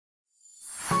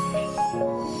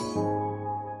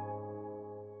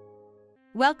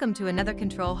Welcome to another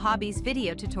Control Hobbies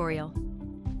video tutorial.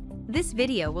 This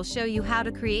video will show you how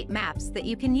to create maps that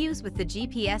you can use with the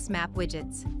GPS Map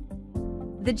widgets.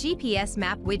 The GPS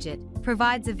Map widget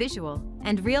provides a visual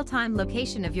and real-time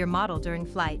location of your model during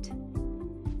flight.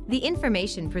 The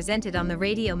information presented on the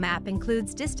radio map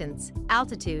includes distance,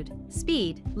 altitude,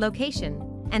 speed,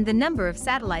 location, and the number of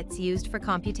satellites used for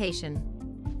computation.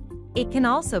 It can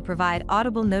also provide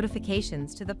audible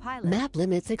notifications to the pilot. Map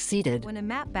limits exceeded. When a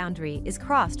map boundary is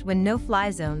crossed when no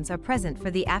fly zones are present for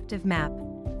the active map.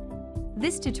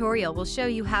 This tutorial will show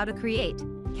you how to create,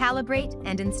 calibrate,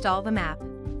 and install the map.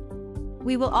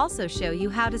 We will also show you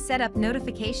how to set up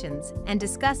notifications and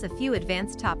discuss a few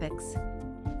advanced topics.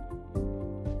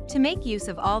 To make use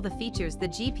of all the features the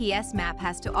GPS map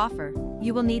has to offer,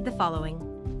 you will need the following: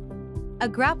 a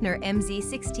Graupner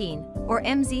mz-16 or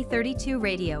mz-32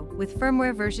 radio with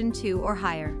firmware version 2 or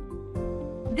higher.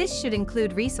 This should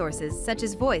include resources such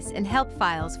as voice and help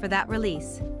files for that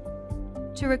release.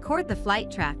 To record the flight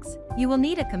tracks, you will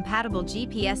need a compatible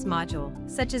GPS module,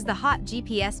 such as the HOT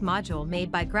GPS module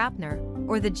made by Graupner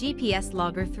or the GPS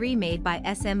Logger 3 made by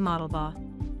SM Modelbau.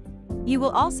 You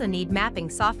will also need mapping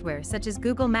software such as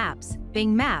Google Maps,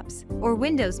 Bing Maps, or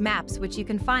Windows Maps, which you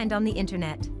can find on the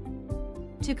internet.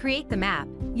 To create the map,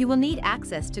 you will need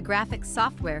access to graphics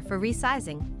software for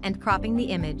resizing and cropping the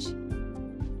image.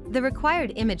 The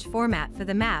required image format for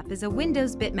the map is a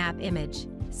Windows bitmap image,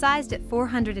 sized at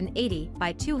 480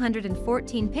 by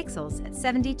 214 pixels at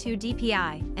 72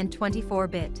 dpi and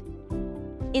 24-bit.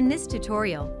 In this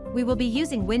tutorial, we will be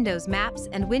using Windows Maps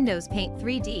and Windows Paint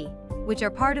 3D, which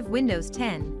are part of Windows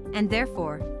 10, and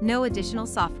therefore, no additional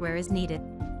software is needed.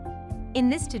 In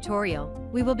this tutorial,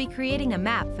 we will be creating a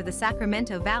map for the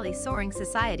Sacramento Valley Soaring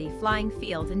Society flying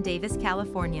field in Davis,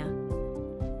 California.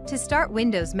 To start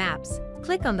Windows Maps,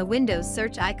 click on the Windows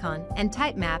search icon and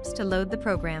type Maps to load the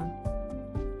program.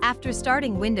 After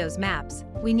starting Windows Maps,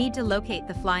 we need to locate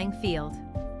the flying field.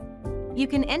 You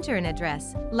can enter an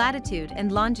address, latitude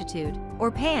and longitude,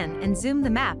 or pan and zoom the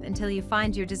map until you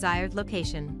find your desired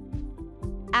location.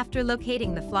 After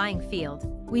locating the flying field,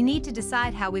 we need to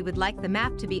decide how we would like the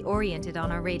map to be oriented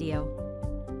on our radio.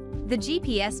 The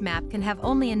GPS map can have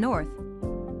only a north,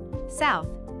 south,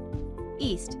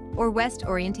 east, or west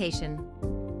orientation.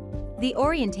 The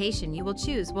orientation you will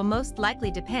choose will most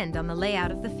likely depend on the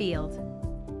layout of the field.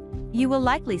 You will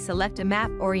likely select a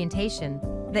map orientation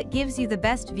that gives you the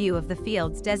best view of the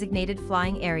field's designated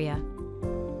flying area.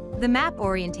 The map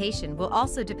orientation will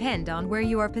also depend on where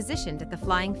you are positioned at the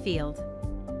flying field.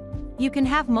 You can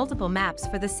have multiple maps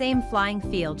for the same flying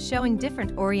field showing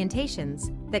different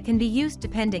orientations that can be used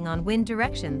depending on wind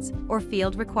directions or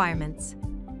field requirements.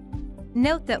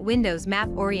 Note that Windows map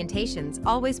orientations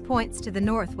always points to the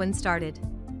north when started.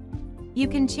 You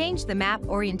can change the map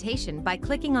orientation by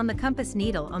clicking on the compass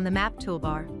needle on the map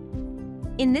toolbar.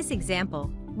 In this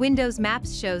example, Windows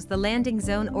Maps shows the landing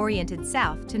zone oriented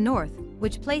south to north,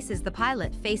 which places the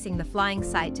pilot facing the flying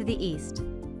site to the east.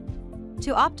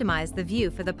 To optimize the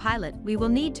view for the pilot, we will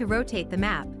need to rotate the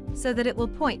map so that it will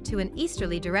point to an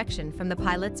easterly direction from the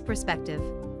pilot's perspective.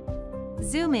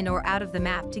 Zoom in or out of the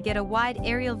map to get a wide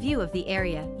aerial view of the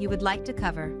area you would like to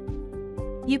cover.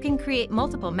 You can create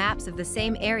multiple maps of the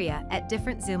same area at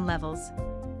different zoom levels.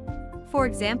 For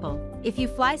example, if you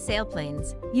fly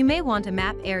sailplanes, you may want a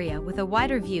map area with a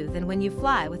wider view than when you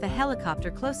fly with a helicopter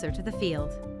closer to the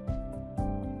field.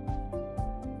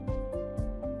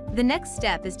 The next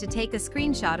step is to take a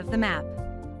screenshot of the map.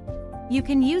 You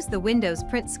can use the Windows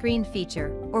Print Screen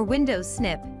feature or Windows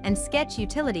Snip and Sketch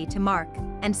utility to mark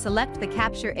and select the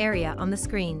capture area on the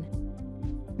screen.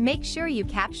 Make sure you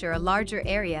capture a larger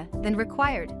area than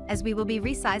required, as we will be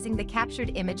resizing the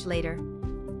captured image later.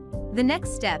 The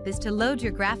next step is to load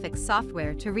your graphics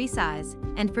software to resize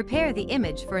and prepare the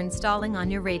image for installing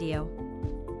on your radio.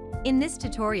 In this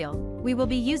tutorial, we will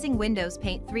be using Windows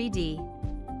Paint 3D.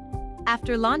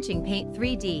 After launching Paint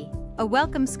 3D, a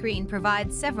welcome screen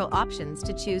provides several options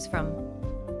to choose from.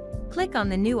 Click on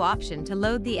the new option to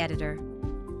load the editor.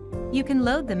 You can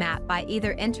load the map by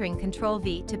either entering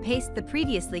Ctrl-V to paste the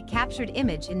previously captured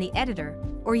image in the editor,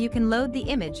 or you can load the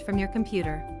image from your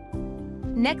computer.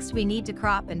 Next, we need to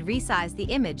crop and resize the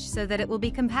image so that it will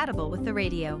be compatible with the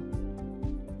radio.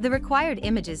 The required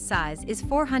image's size is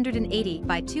 480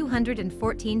 by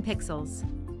 214 pixels.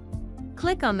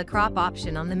 Click on the crop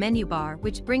option on the menu bar,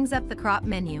 which brings up the crop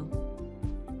menu.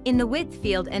 In the width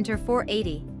field, enter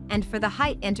 480, and for the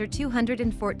height, enter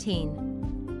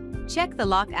 214. Check the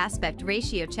lock aspect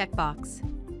ratio checkbox.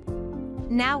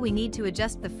 Now we need to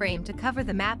adjust the frame to cover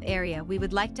the map area we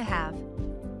would like to have.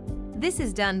 This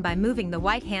is done by moving the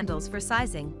white handles for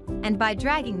sizing and by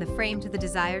dragging the frame to the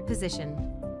desired position.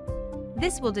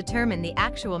 This will determine the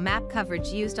actual map coverage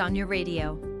used on your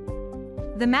radio.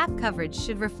 The map coverage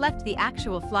should reflect the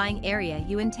actual flying area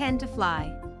you intend to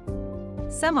fly.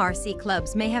 Some RC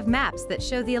clubs may have maps that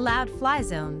show the allowed fly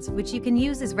zones, which you can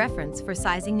use as reference for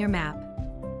sizing your map.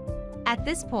 At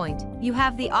this point, you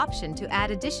have the option to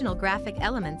add additional graphic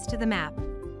elements to the map.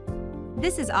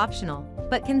 This is optional,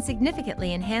 but can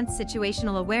significantly enhance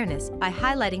situational awareness by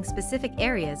highlighting specific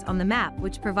areas on the map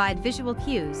which provide visual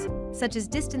cues, such as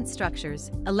distant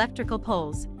structures, electrical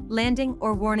poles, landing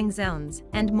or warning zones,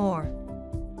 and more.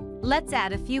 Let's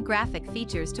add a few graphic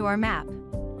features to our map.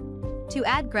 To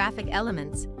add graphic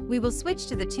elements, we will switch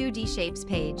to the 2D Shapes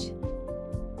page.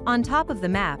 On top of the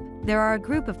map, there are a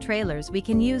group of trailers we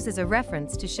can use as a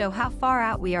reference to show how far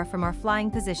out we are from our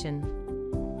flying position.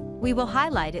 We will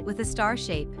highlight it with a star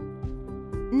shape.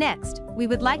 Next, we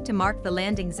would like to mark the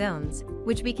landing zones,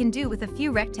 which we can do with a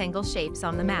few rectangle shapes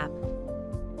on the map.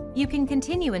 You can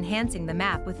continue enhancing the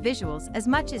map with visuals as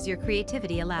much as your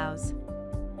creativity allows.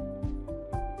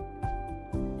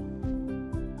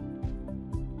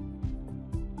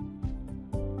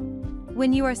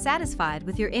 When you are satisfied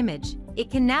with your image, it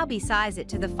can now be size it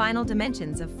to the final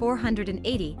dimensions of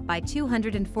 480 by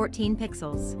 214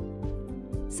 pixels.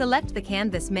 Select the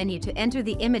Canvas menu to enter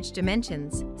the image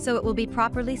dimensions so it will be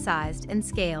properly sized and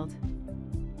scaled.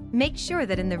 Make sure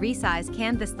that in the Resize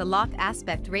Canvas the Lock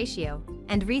Aspect Ratio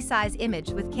and Resize Image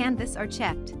with Canvas are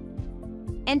checked.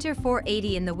 Enter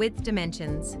 480 in the width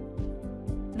dimensions.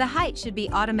 The height should be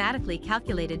automatically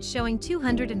calculated showing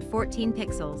 214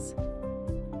 pixels.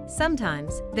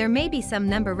 Sometimes, there may be some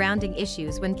number rounding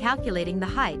issues when calculating the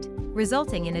height,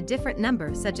 resulting in a different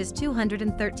number such as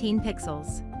 213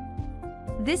 pixels.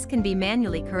 This can be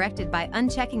manually corrected by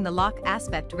unchecking the Lock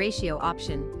Aspect Ratio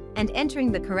option and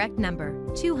entering the correct number,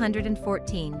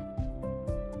 214.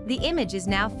 The image is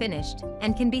now finished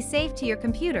and can be saved to your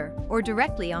computer or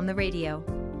directly on the radio.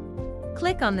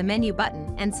 Click on the menu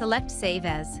button and select Save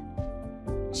As.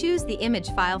 Choose the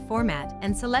image file format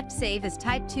and select Save as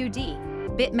Type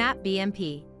 2D, Bitmap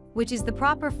BMP, which is the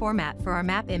proper format for our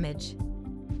map image.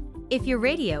 If your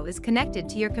radio is connected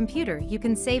to your computer, you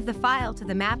can save the file to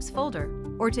the Maps folder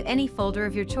or to any folder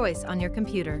of your choice on your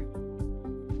computer.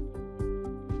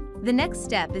 The next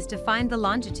step is to find the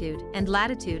longitude and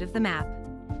latitude of the map.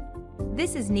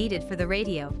 This is needed for the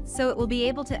radio, so it will be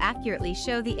able to accurately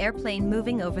show the airplane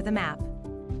moving over the map.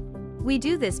 We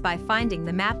do this by finding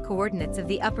the map coordinates of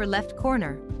the upper left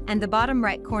corner and the bottom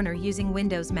right corner using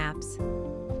Windows Maps.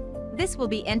 This will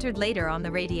be entered later on the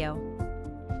radio.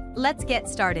 Let's get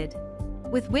started.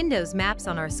 With Windows Maps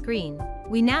on our screen,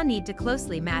 we now need to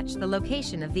closely match the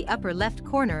location of the upper left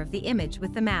corner of the image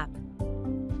with the map.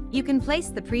 You can place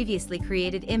the previously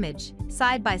created image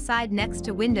side by side next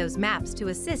to Windows Maps to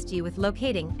assist you with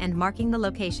locating and marking the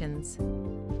locations.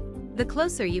 The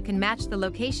closer you can match the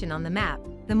location on the map,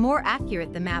 the more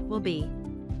accurate the map will be.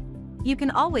 You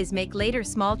can always make later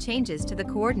small changes to the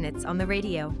coordinates on the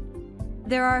radio.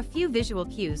 There are a few visual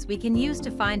cues we can use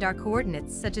to find our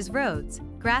coordinates, such as roads,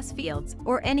 grass fields,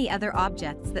 or any other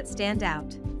objects that stand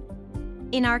out.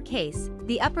 In our case,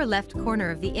 the upper left corner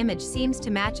of the image seems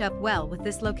to match up well with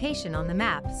this location on the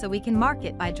map, so we can mark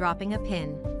it by dropping a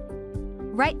pin.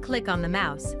 Right-click on the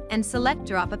mouse and select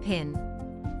Drop a Pin.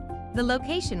 The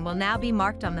location will now be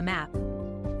marked on the map.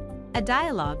 A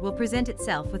dialog will present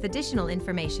itself with additional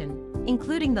information,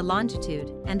 including the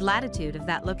longitude and latitude of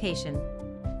that location.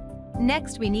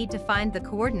 Next, we need to find the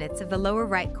coordinates of the lower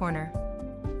right corner.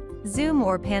 Zoom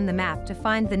or pan the map to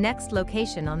find the next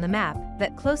location on the map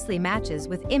that closely matches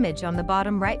with image on the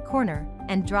bottom right corner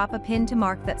and drop a pin to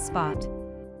mark that spot.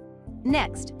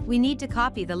 Next, we need to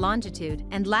copy the longitude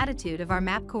and latitude of our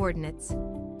map coordinates.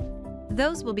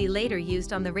 Those will be later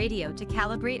used on the radio to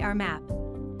calibrate our map.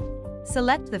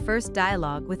 Select the first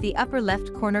dialog with the upper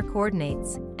left corner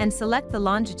coordinates and select the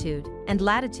longitude and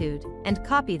latitude and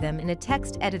copy them in a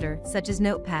text editor such as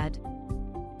Notepad.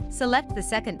 Select the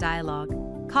second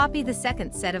dialog, copy the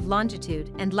second set of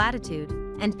longitude and latitude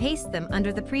and paste them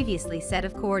under the previously set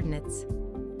of coordinates.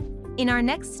 In our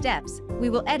next steps, we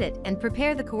will edit and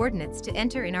prepare the coordinates to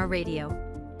enter in our radio.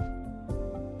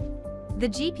 The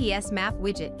GPS Map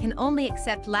widget can only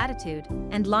accept latitude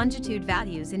and longitude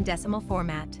values in decimal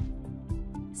format.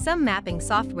 Some mapping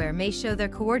software may show their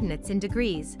coordinates in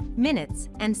degrees, minutes,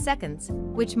 and seconds,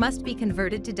 which must be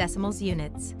converted to decimals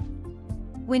units.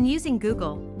 When using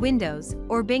Google, Windows,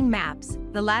 or Bing Maps,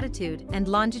 the latitude and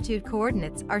longitude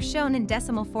coordinates are shown in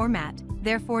decimal format,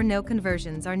 therefore no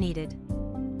conversions are needed.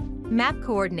 Map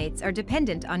coordinates are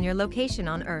dependent on your location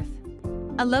on Earth.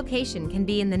 A location can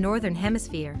be in the northern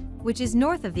hemisphere, which is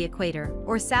north of the equator,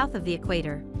 or south of the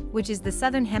equator, which is the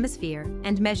southern hemisphere,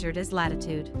 and measured as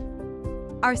latitude.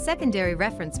 Our secondary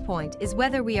reference point is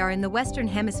whether we are in the western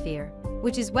hemisphere,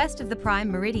 which is west of the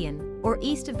prime meridian, or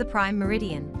east of the prime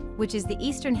meridian, which is the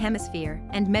eastern hemisphere,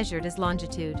 and measured as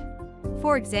longitude.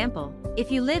 For example,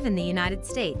 if you live in the United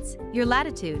States, your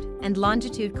latitude and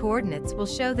longitude coordinates will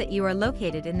show that you are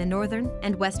located in the northern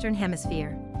and western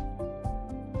hemisphere.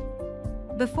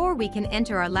 Before we can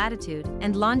enter our latitude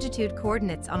and longitude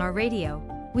coordinates on our radio,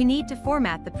 we need to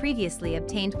format the previously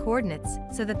obtained coordinates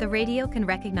so that the radio can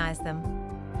recognize them.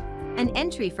 An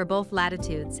entry for both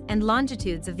latitudes and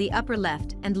longitudes of the upper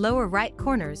left and lower right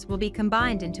corners will be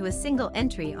combined into a single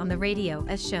entry on the radio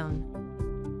as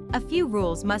shown. A few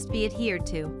rules must be adhered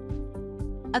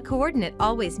to. A coordinate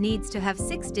always needs to have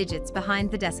 6 digits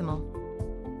behind the decimal.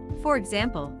 For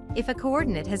example, if a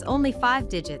coordinate has only 5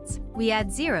 digits, we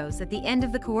add zeros at the end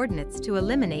of the coordinates to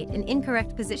eliminate an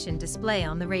incorrect position display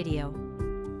on the radio.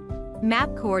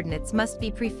 Map coordinates must be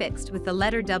prefixed with the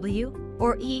letter W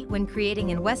or E when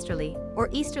creating an westerly or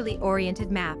easterly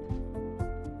oriented map.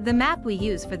 The map we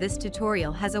use for this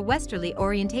tutorial has a westerly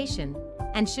orientation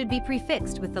and should be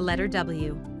prefixed with the letter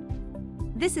W.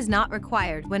 This is not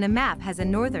required when a map has a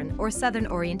northern or southern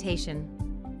orientation.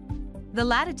 The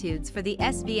latitudes for the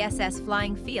SVSS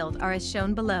flying field are as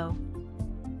shown below.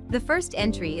 The first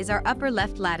entry is our upper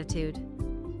left latitude.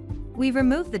 We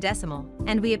remove the decimal,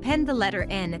 and we append the letter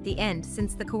N at the end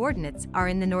since the coordinates are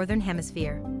in the northern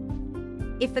hemisphere.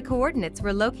 If the coordinates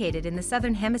were located in the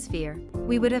southern hemisphere,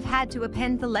 we would have had to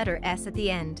append the letter S at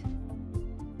the end.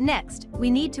 Next,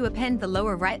 we need to append the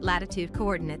lower right latitude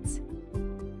coordinates.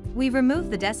 We remove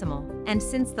the decimal, and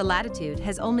since the latitude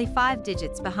has only 5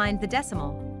 digits behind the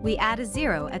decimal, we add a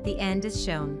 0 at the end as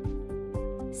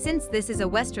shown. Since this is a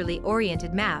westerly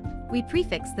oriented map, we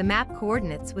prefix the map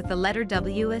coordinates with the letter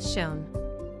W as shown.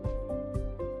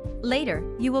 Later,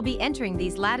 you will be entering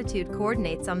these latitude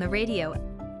coordinates on the radio.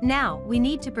 Now, we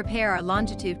need to prepare our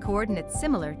longitude coordinates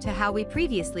similar to how we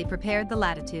previously prepared the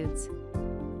latitudes.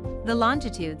 The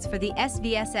longitudes for the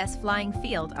SVSS flying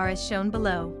field are as shown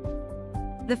below.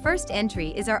 The first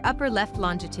entry is our upper left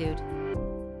longitude.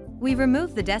 We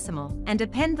remove the decimal and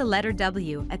append the letter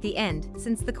W at the end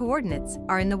since the coordinates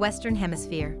are in the western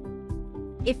hemisphere.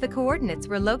 If the coordinates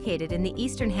were located in the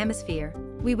eastern hemisphere,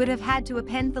 we would have had to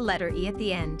append the letter E at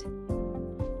the end.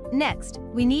 Next,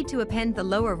 we need to append the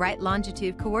lower right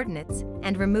longitude coordinates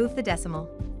and remove the decimal.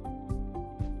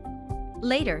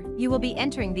 Later, you will be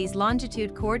entering these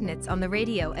longitude coordinates on the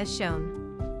radio as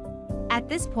shown. At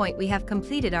this point we have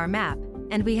completed our map,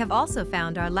 and we have also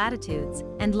found our latitudes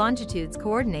and longitudes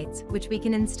coordinates which we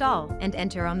can install and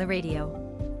enter on the radio.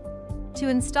 To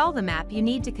install the map you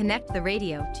need to connect the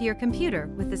radio to your computer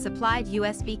with the supplied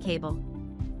USB cable.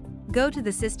 Go to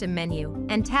the System menu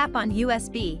and tap on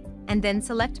USB, and then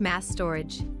select Mass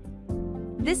Storage.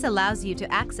 This allows you to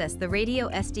access the radio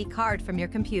SD card from your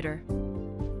computer.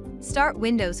 Start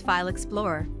Windows File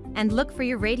Explorer and look for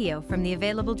your radio from the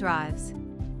available drives.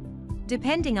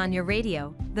 Depending on your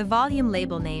radio, the volume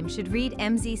label name should read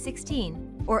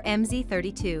mz-16 or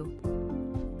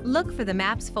mz-32. Look for the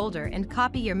Maps folder and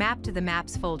copy your map to the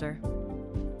Maps folder.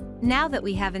 Now that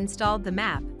we have installed the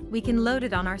map, we can load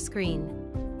it on our screen.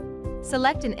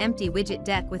 Select an empty widget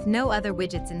deck with no other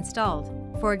widgets installed,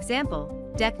 for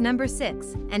example, deck number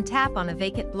 6, and tap on a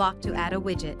vacant block to add a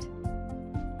widget.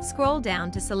 Scroll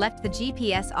down to select the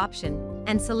GPS option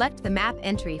and select the map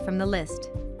entry from the list.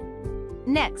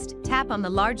 Next, tap on the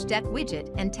large deck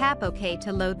widget and tap OK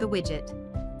to load the widget.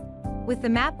 With the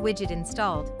map widget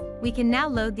installed, we can now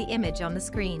load the image on the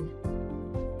screen.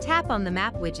 Tap on the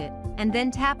map widget and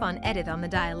then tap on Edit on the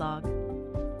dialog.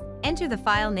 Enter the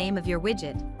file name of your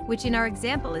widget, which in our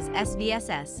example is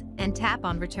SVSS, and tap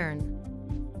on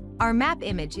Return. Our map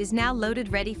image is now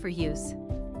loaded ready for use.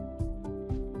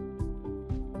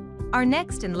 Our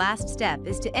next and last step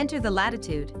is to enter the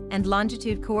latitude and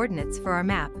longitude coordinates for our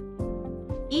map.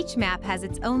 Each map has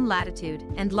its own latitude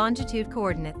and longitude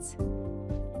coordinates.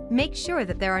 Make sure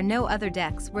that there are no other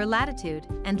decks where latitude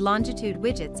and longitude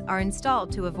widgets are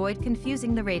installed to avoid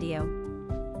confusing the radio.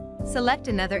 Select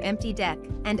another empty deck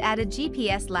and add a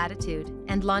GPS latitude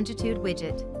and longitude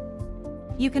widget.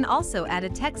 You can also add a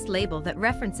text label that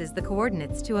references the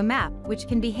coordinates to a map, which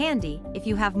can be handy if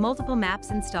you have multiple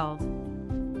maps installed.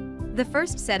 The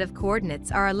first set of coordinates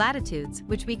are our latitudes,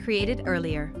 which we created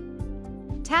earlier.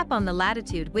 Tap on the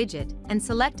Latitude widget and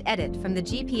select Edit from the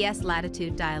GPS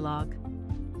Latitude dialog.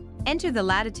 Enter the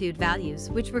latitude values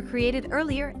which were created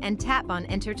earlier and tap on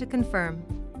Enter to confirm.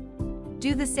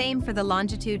 Do the same for the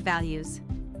longitude values.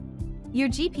 Your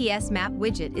GPS Map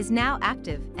widget is now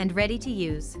active and ready to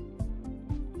use.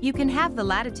 You can have the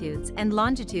latitudes and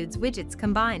longitudes widgets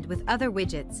combined with other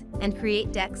widgets and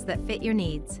create decks that fit your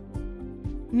needs.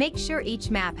 Make sure each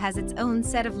map has its own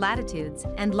set of latitudes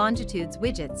and longitudes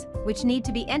widgets, which need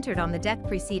to be entered on the deck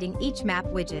preceding each map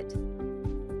widget.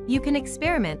 You can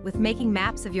experiment with making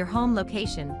maps of your home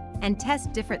location and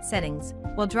test different settings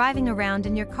while driving around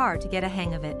in your car to get a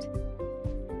hang of it.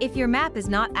 If your map is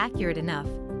not accurate enough,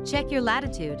 check your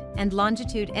latitude and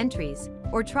longitude entries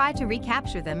or try to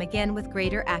recapture them again with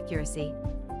greater accuracy.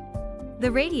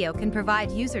 The radio can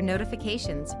provide user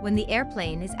notifications when the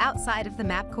airplane is outside of the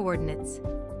map coordinates.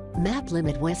 Map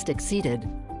limit west exceeded.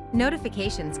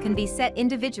 Notifications can be set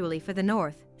individually for the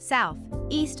north, south,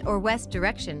 east or west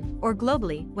direction, or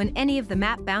globally when any of the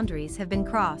map boundaries have been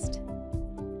crossed.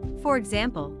 For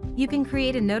example, you can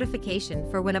create a notification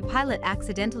for when a pilot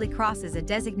accidentally crosses a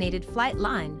designated flight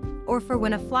line, or for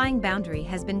when a flying boundary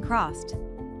has been crossed.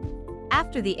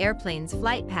 After the airplane's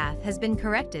flight path has been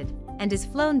corrected and is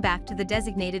flown back to the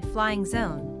designated flying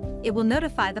zone, it will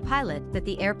notify the pilot that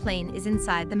the airplane is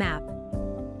inside the map.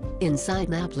 Inside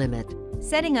map limit.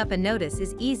 Setting up a notice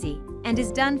is easy and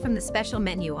is done from the special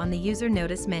menu on the User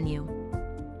Notice menu.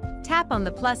 Tap on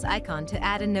the plus icon to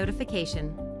add a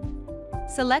notification.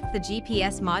 Select the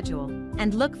GPS module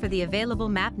and look for the available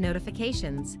map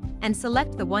notifications, and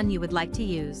select the one you would like to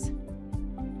use.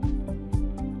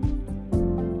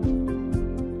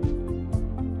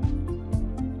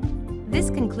 This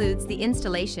concludes the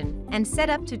installation and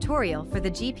setup tutorial for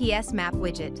the GPS Map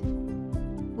widget.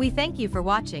 We thank you for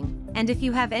watching, and if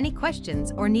you have any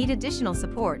questions or need additional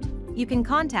support, you can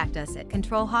contact us at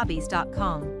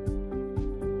controlhobbies.com.